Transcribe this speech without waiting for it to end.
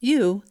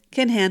You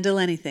Can Handle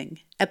Anything,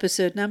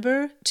 episode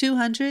number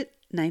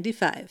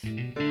 295.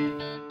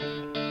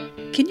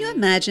 Can you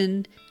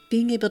imagine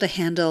being able to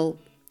handle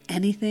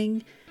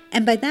anything?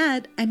 And by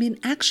that, I mean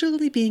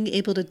actually being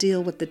able to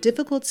deal with the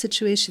difficult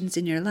situations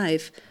in your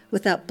life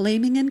without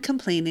blaming and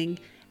complaining,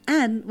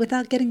 and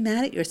without getting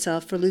mad at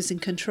yourself for losing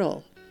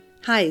control.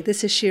 Hi,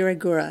 this is Shira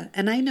Gura,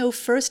 and I know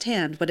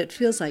firsthand what it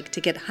feels like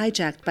to get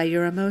hijacked by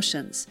your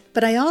emotions.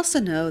 But I also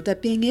know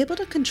that being able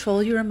to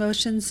control your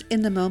emotions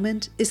in the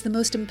moment is the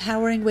most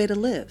empowering way to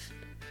live.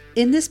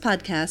 In this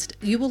podcast,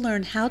 you will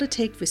learn how to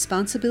take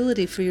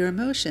responsibility for your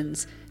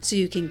emotions so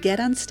you can get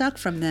unstuck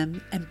from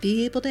them and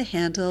be able to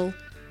handle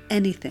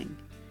anything.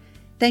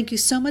 Thank you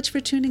so much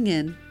for tuning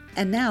in,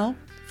 and now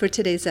for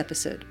today's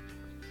episode.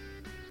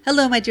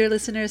 Hello, my dear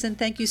listeners, and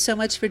thank you so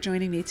much for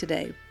joining me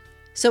today.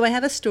 So I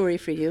have a story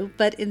for you,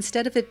 but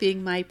instead of it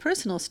being my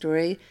personal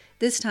story,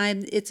 this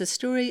time it's a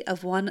story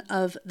of one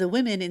of the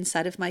women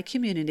inside of my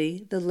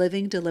community, the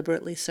Living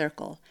Deliberately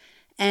Circle.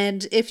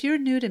 And if you're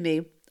new to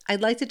me,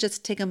 I'd like to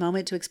just take a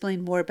moment to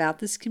explain more about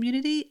this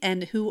community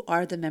and who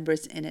are the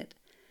members in it.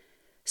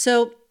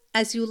 So,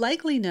 as you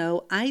likely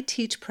know, I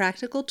teach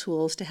practical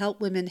tools to help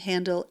women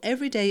handle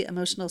everyday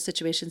emotional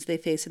situations they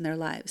face in their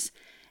lives.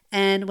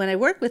 And when I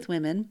work with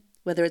women,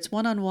 whether it's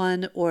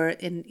one-on-one or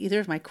in either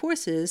of my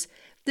courses,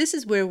 this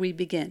is where we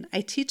begin. I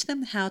teach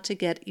them how to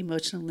get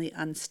emotionally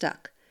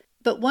unstuck.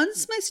 But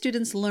once my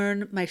students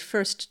learn my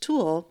first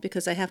tool,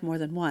 because I have more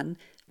than one,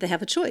 they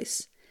have a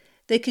choice.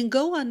 They can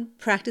go on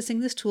practicing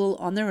this tool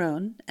on their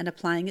own and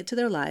applying it to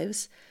their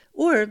lives,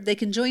 or they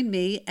can join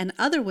me and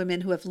other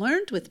women who have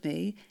learned with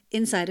me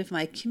inside of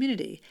my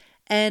community.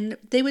 And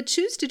they would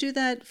choose to do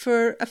that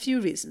for a few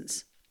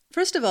reasons.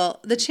 First of all,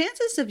 the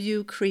chances of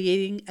you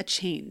creating a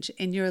change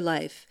in your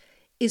life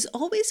is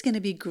always going to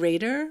be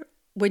greater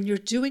when you're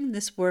doing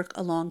this work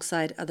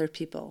alongside other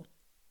people.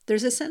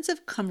 There's a sense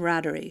of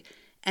camaraderie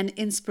and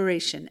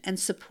inspiration and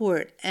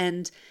support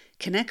and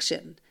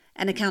connection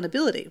and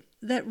accountability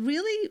that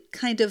really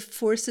kind of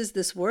forces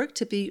this work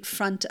to be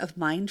front of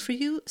mind for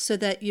you so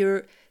that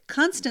you're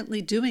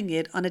constantly doing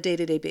it on a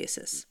day-to-day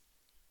basis.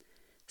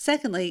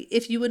 Secondly,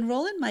 if you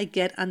enroll in my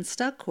Get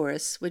Unstuck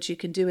course, which you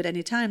can do at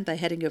any time by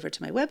heading over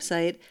to my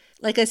website,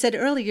 like I said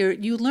earlier,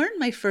 you learn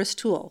my first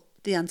tool,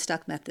 the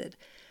Unstuck Method.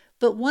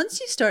 But once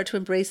you start to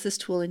embrace this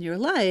tool in your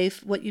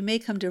life, what you may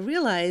come to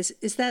realize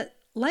is that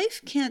life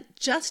can't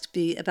just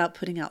be about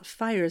putting out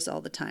fires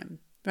all the time,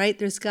 right?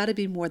 There's got to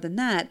be more than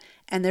that,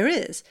 and there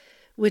is,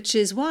 which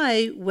is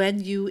why when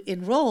you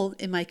enroll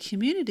in my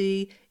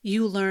community,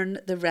 you learn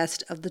the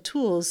rest of the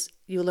tools.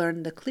 You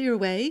learn the clear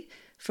way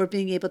for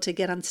being able to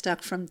get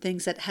unstuck from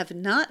things that have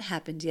not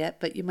happened yet,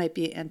 but you might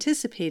be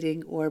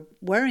anticipating or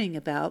worrying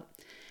about.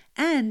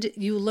 And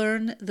you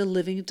learn the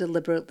Living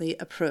Deliberately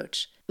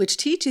approach, which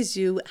teaches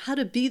you how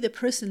to be the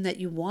person that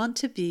you want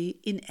to be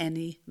in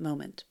any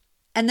moment.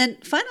 And then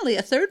finally,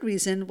 a third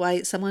reason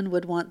why someone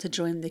would want to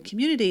join the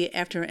community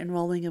after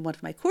enrolling in one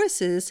of my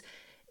courses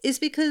is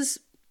because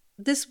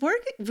this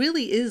work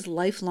really is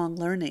lifelong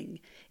learning.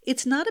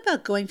 It's not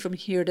about going from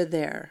here to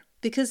there,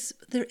 because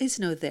there is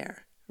no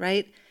there,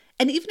 right?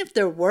 And even if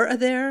there were a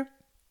there,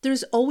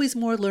 there's always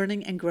more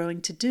learning and growing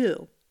to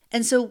do.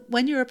 And so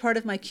when you're a part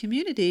of my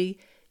community,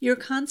 you're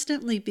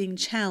constantly being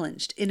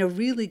challenged in a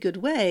really good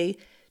way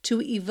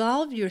to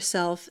evolve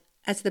yourself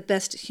as the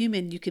best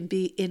human you can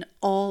be in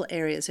all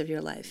areas of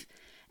your life.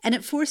 And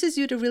it forces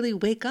you to really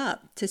wake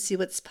up to see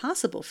what's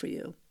possible for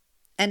you.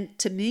 And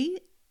to me,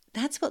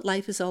 that's what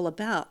life is all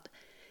about.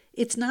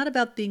 It's not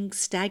about being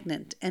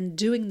stagnant and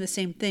doing the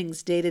same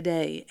things day to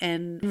day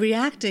and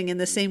reacting in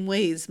the same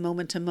ways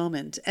moment to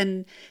moment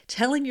and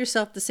telling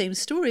yourself the same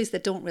stories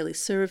that don't really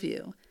serve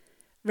you.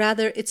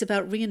 Rather, it's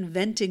about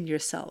reinventing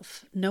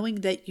yourself,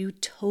 knowing that you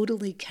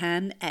totally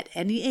can at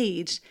any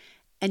age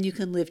and you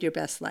can live your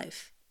best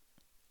life.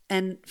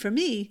 And for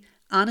me,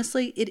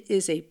 honestly, it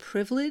is a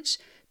privilege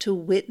to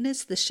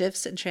witness the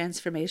shifts and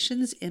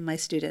transformations in my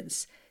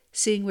students,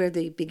 seeing where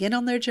they begin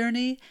on their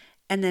journey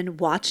and then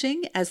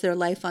watching as their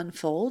life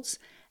unfolds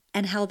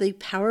and how they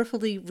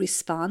powerfully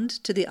respond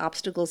to the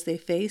obstacles they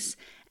face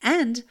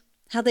and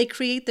how they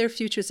create their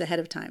futures ahead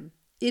of time.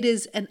 It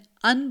is an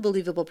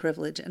unbelievable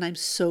privilege, and I'm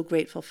so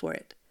grateful for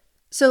it.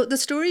 So the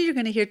story you're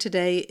going to hear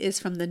today is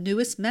from the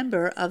newest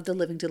member of the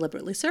Living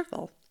Deliberately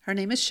Circle. Her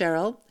name is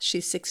Cheryl.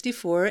 She's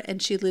 64,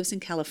 and she lives in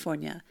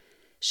California.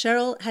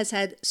 Cheryl has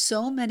had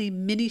so many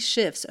mini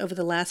shifts over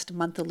the last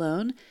month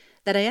alone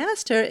that I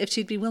asked her if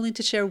she'd be willing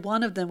to share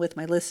one of them with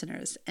my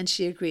listeners, and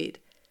she agreed.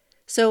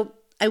 So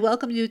I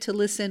welcome you to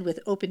listen with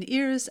open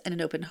ears and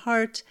an open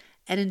heart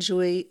and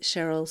enjoy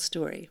Cheryl's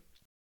story.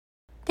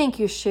 Thank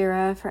you,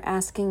 Shira, for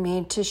asking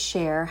me to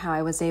share how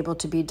I was able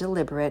to be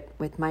deliberate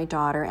with my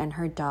daughter and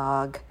her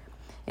dog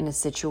in a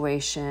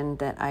situation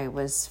that I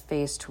was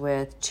faced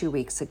with 2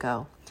 weeks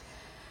ago.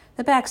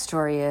 The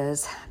backstory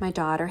is my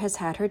daughter has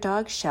had her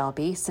dog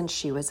Shelby since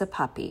she was a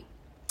puppy.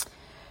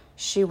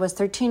 She was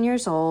 13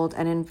 years old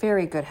and in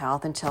very good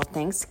health until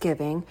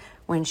Thanksgiving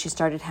when she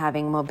started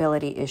having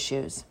mobility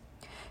issues.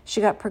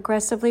 She got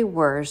progressively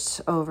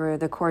worse over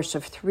the course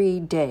of 3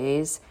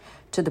 days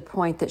to the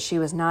point that she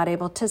was not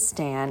able to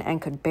stand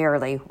and could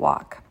barely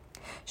walk.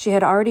 She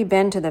had already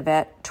been to the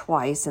vet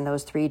twice in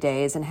those 3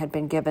 days and had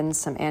been given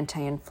some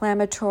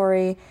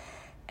anti-inflammatory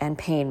and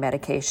pain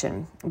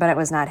medication, but it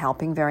was not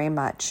helping very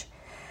much.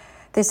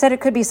 They said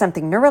it could be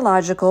something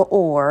neurological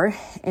or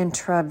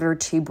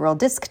intravertebral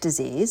disc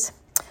disease.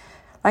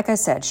 Like I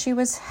said, she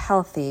was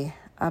healthy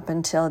up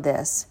until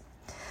this.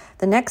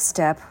 The next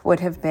step would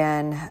have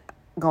been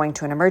going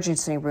to an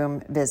emergency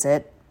room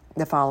visit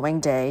the following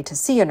day to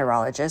see a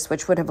neurologist,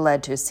 which would have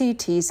led to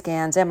CT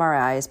scans,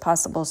 MRIs,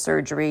 possible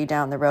surgery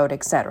down the road,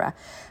 etc.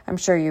 I'm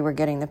sure you were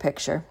getting the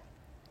picture.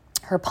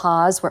 Her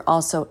paws were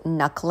also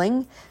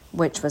knuckling,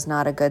 which was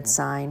not a good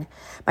sign.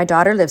 My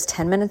daughter lives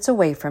 10 minutes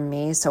away from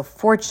me, so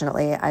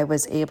fortunately I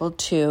was able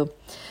to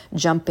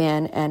jump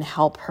in and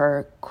help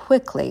her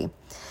quickly.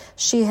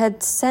 She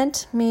had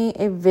sent me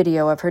a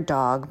video of her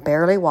dog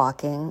barely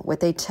walking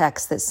with a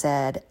text that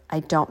said,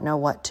 "I don't know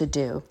what to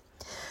do."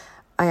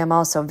 I am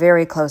also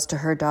very close to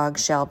her dog,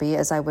 Shelby,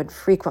 as I would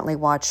frequently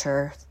watch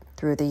her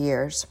through the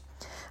years.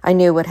 I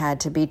knew what had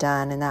to be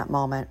done in that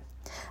moment.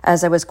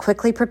 As I was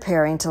quickly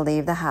preparing to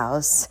leave the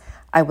house,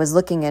 I was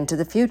looking into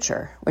the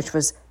future, which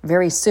was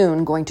very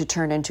soon going to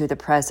turn into the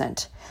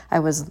present. I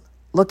was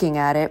looking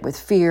at it with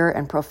fear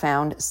and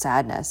profound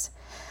sadness.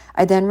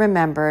 I then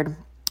remembered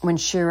when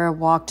Shira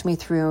walked me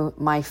through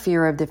my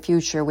fear of the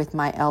future with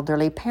my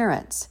elderly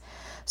parents.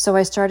 So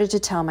I started to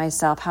tell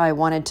myself how I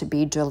wanted to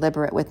be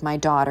deliberate with my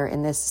daughter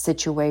in this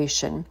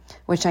situation,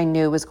 which I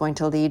knew was going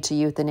to lead to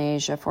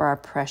euthanasia for our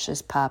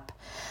precious pup.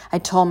 I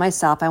told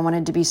myself I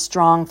wanted to be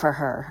strong for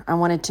her. I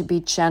wanted to be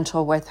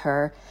gentle with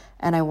her,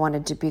 and I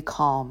wanted to be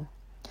calm.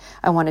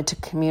 I wanted to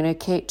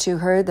communicate to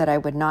her that I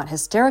would not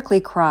hysterically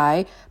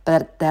cry,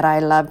 but that I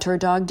loved her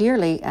dog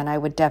dearly, and I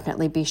would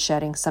definitely be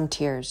shedding some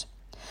tears.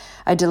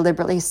 I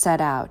deliberately set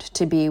out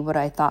to be what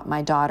I thought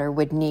my daughter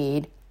would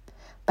need,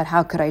 but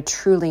how could I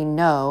truly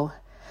know?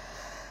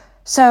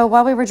 So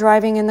while we were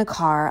driving in the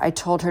car, I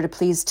told her to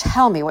please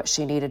tell me what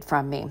she needed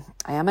from me.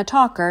 I am a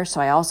talker, so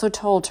I also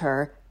told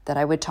her that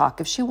I would talk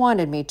if she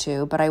wanted me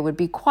to, but I would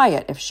be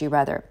quiet if she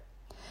rather.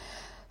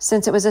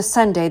 Since it was a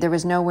Sunday, there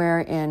was nowhere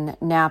in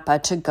Napa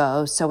to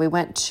go, so we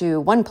went to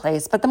one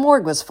place, but the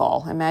morgue was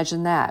full.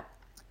 Imagine that.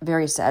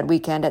 Very sad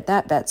weekend at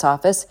that vet's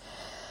office.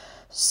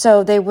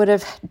 So they would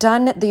have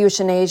done the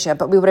euthanasia,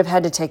 but we would have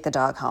had to take the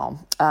dog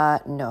home.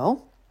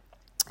 No.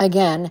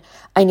 Again,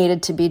 I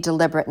needed to be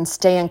deliberate and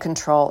stay in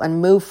control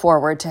and move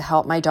forward to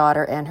help my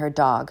daughter and her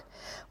dog.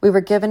 We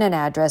were given an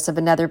address of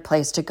another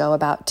place to go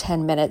about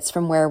 10 minutes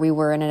from where we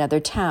were in another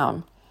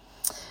town.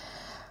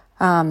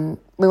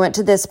 We went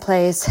to this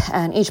place,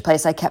 and each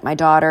place I kept my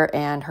daughter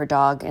and her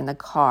dog in the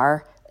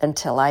car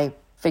until I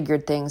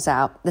figured things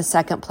out. The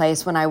second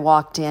place, when I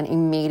walked in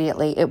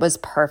immediately, it was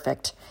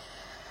perfect.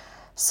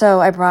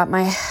 So I brought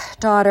my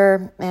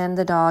daughter and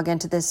the dog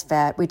into this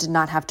vet. We did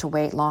not have to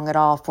wait long at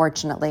all,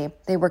 fortunately.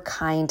 They were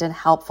kind and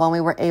helpful, and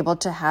we were able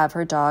to have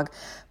her dog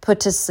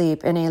put to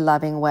sleep in a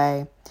loving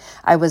way.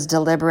 I was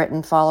deliberate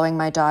in following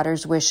my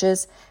daughter's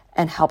wishes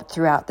and helped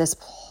throughout this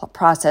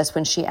process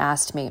when she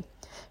asked me.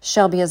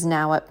 Shelby is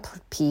now at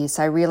peace.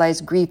 I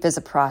realize grief is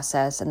a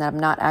process and that I'm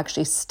not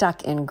actually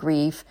stuck in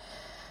grief,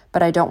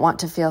 but I don't want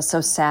to feel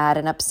so sad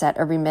and upset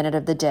every minute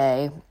of the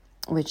day,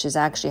 which is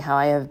actually how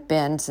I have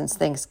been since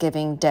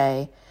Thanksgiving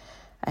Day.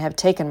 I have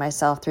taken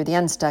myself through the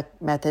unstuck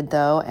method,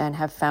 though, and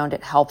have found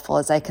it helpful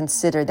as I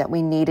considered that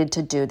we needed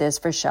to do this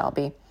for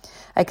Shelby.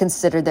 I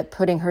considered that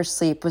putting her to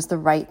sleep was the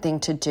right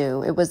thing to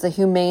do. It was the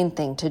humane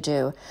thing to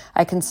do.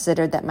 I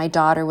considered that my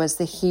daughter was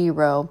the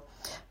hero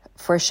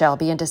for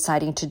Shelby in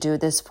deciding to do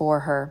this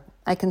for her.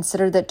 I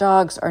considered that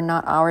dogs are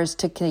not ours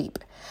to keep.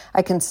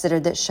 I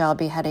considered that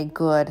Shelby had a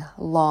good,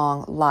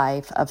 long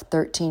life of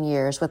 13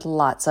 years with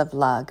lots of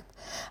love.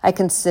 I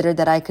considered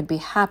that I could be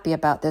happy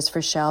about this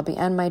for Shelby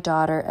and my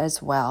daughter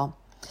as well.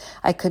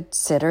 I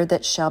considered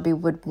that Shelby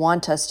would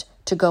want us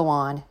to go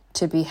on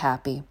to be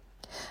happy.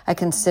 I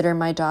consider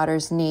my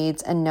daughter's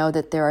needs and know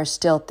that there are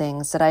still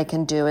things that I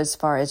can do as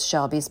far as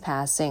Shelby's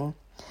passing.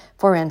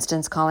 For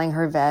instance, calling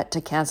her vet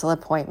to cancel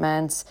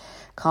appointments,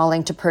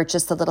 calling to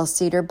purchase the little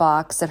cedar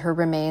box that her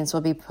remains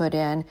will be put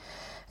in,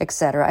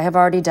 etc. I have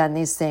already done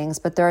these things,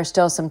 but there are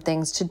still some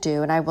things to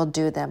do, and I will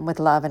do them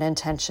with love and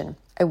intention.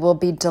 I will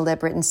be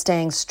deliberate in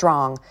staying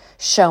strong,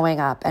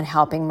 showing up, and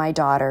helping my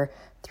daughter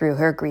through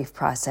her grief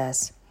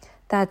process.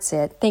 That's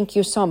it. Thank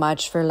you so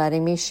much for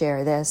letting me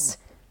share this.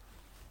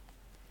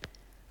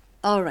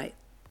 All right.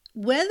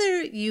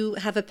 Whether you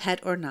have a pet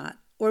or not,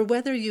 or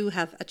whether you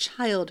have a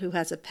child who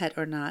has a pet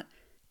or not,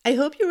 I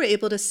hope you were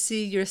able to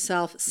see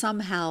yourself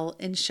somehow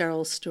in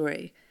Cheryl's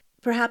story,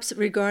 perhaps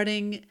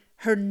regarding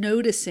her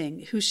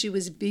noticing who she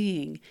was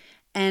being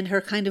and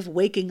her kind of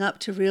waking up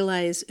to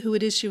realize who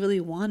it is she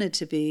really wanted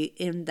to be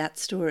in that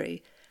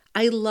story.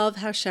 I love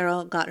how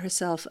Cheryl got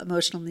herself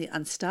emotionally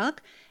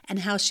unstuck and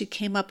how she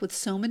came up with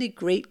so many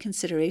great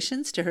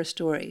considerations to her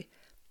story.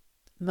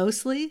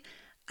 Mostly,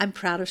 I'm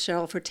proud of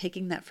Cheryl for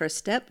taking that first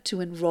step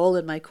to enroll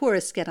in my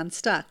course, Get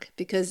Unstuck,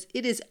 because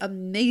it is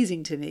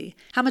amazing to me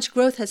how much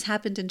growth has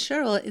happened in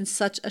Cheryl in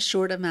such a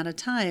short amount of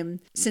time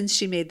since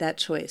she made that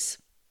choice.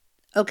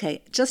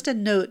 Okay, just a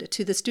note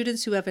to the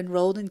students who have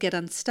enrolled in Get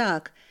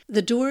Unstuck,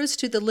 the doors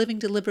to the Living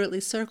Deliberately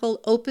Circle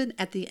open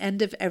at the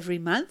end of every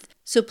month,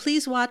 so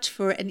please watch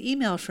for an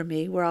email from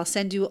me where I'll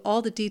send you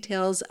all the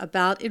details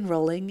about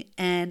enrolling,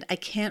 and I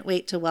can't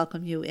wait to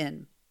welcome you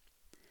in.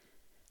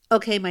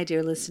 Okay, my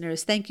dear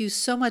listeners, thank you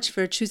so much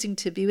for choosing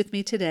to be with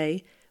me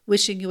today.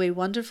 Wishing you a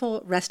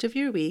wonderful rest of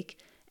your week,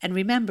 and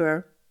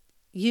remember,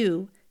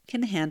 you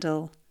can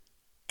handle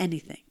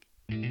anything.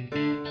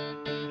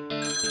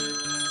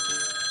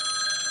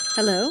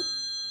 Hello?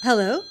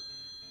 Hello?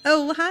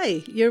 Oh,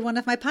 hi. You're one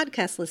of my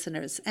podcast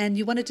listeners, and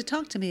you wanted to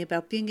talk to me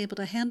about being able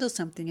to handle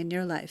something in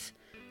your life.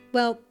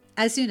 Well,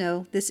 as you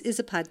know, this is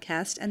a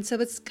podcast, and so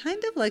it's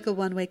kind of like a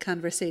one-way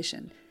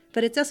conversation,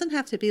 but it doesn't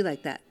have to be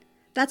like that.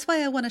 That's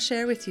why I want to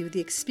share with you the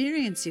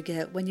experience you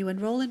get when you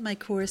enroll in my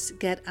course,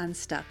 Get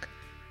Unstuck.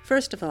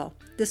 First of all,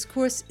 this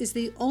course is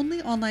the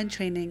only online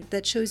training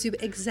that shows you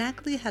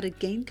exactly how to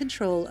gain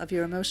control of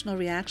your emotional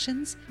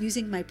reactions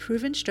using my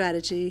proven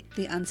strategy,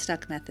 the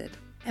Unstuck Method.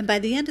 And by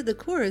the end of the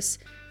course,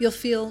 you'll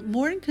feel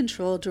more in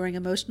control during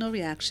emotional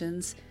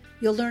reactions,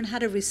 you'll learn how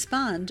to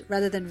respond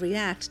rather than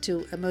react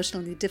to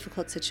emotionally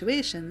difficult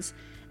situations,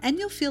 and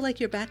you'll feel like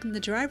you're back in the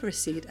driver's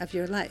seat of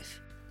your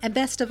life. And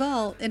best of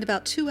all, in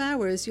about 2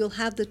 hours, you'll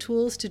have the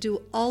tools to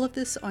do all of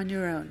this on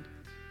your own.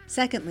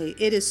 Secondly,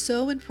 it is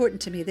so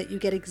important to me that you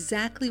get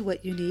exactly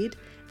what you need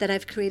that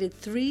I've created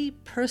 3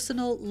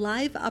 personal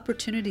live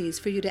opportunities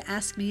for you to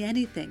ask me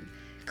anything,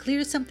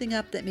 clear something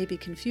up that may be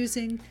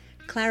confusing,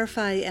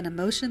 clarify an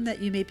emotion that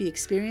you may be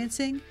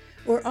experiencing,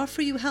 or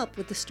offer you help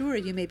with the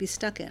story you may be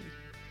stuck in.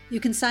 You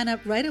can sign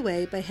up right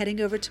away by heading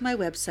over to my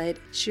website,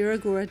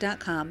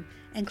 shiragora.com,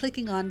 and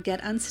clicking on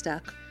Get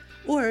Unstuck,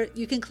 or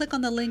you can click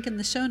on the link in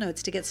the show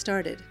notes to get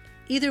started.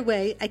 Either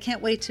way, I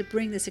can't wait to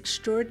bring this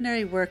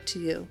extraordinary work to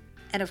you,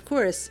 and of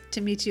course,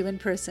 to meet you in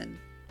person.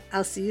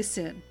 I'll see you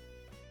soon.